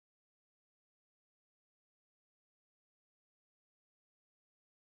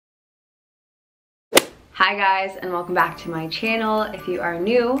Hi guys, and welcome back to my channel. If you are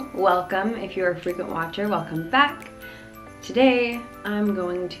new, welcome. If you're a frequent watcher, welcome back. Today, I'm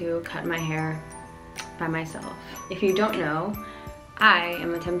going to cut my hair by myself. If you don't know, I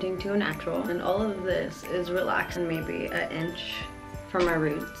am attempting to go natural, and all of this is relaxed, and maybe an inch from my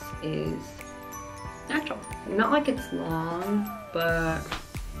roots is natural. Not like it's long, but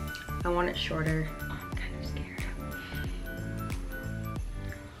I want it shorter. I'm kind of scared.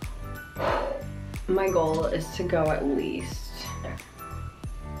 My goal is to go at least there.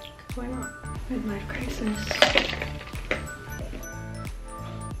 Why not? Midlife crisis.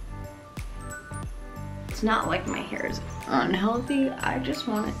 It's not like my hair is unhealthy. I just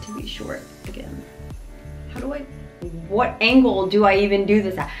want it to be short again. What angle do I even do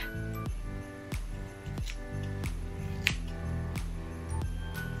this at?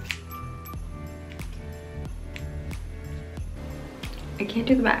 I can't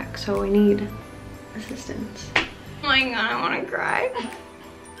do the back, so I need assistance. Oh my god, I want to cry.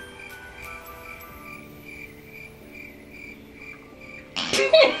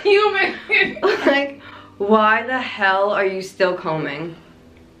 You make it. Like, why the hell are you still combing?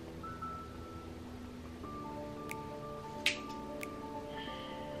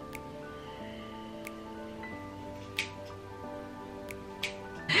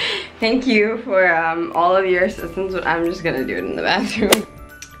 Thank you for all of your assistance, but I'm just gonna do it in the bathroom.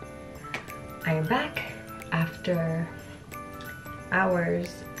 I am back after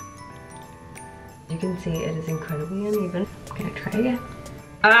hours. You can see it is incredibly uneven. I'm gonna try again.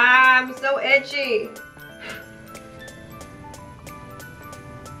 Ah, I'm so itchy.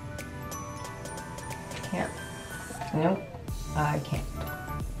 Can't. Nope, I can't.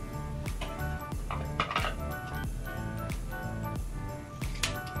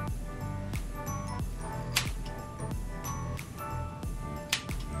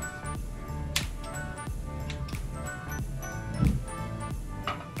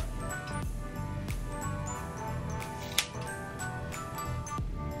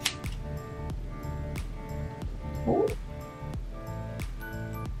 Ooh.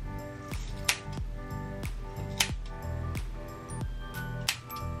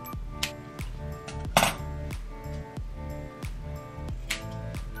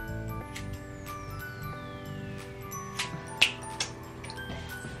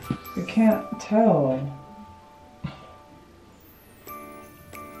 You can't tell.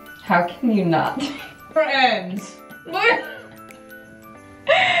 How can you not? Friends! What?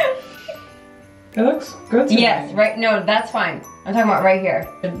 It looks good to Yes, me. right, no, that's fine. I'm talking about right here.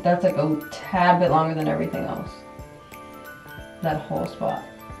 That's like a tad bit longer than everything else. That whole spot.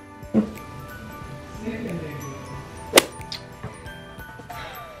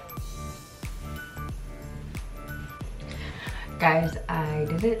 Guys, I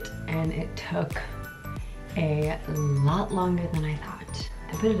did it, and it took a lot longer than I thought.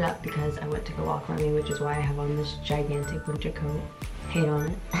 I put it up because I went to go walk running, which is why I have on this gigantic winter coat. Hate on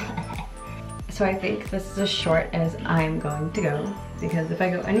it. So I think this is as short as I'm going to go, because if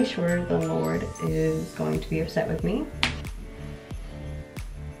I go any shorter, the Lord is going to be upset with me.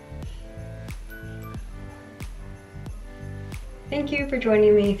 Thank you for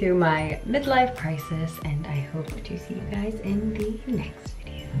joining me through my midlife crisis, and I hope to see you guys in the next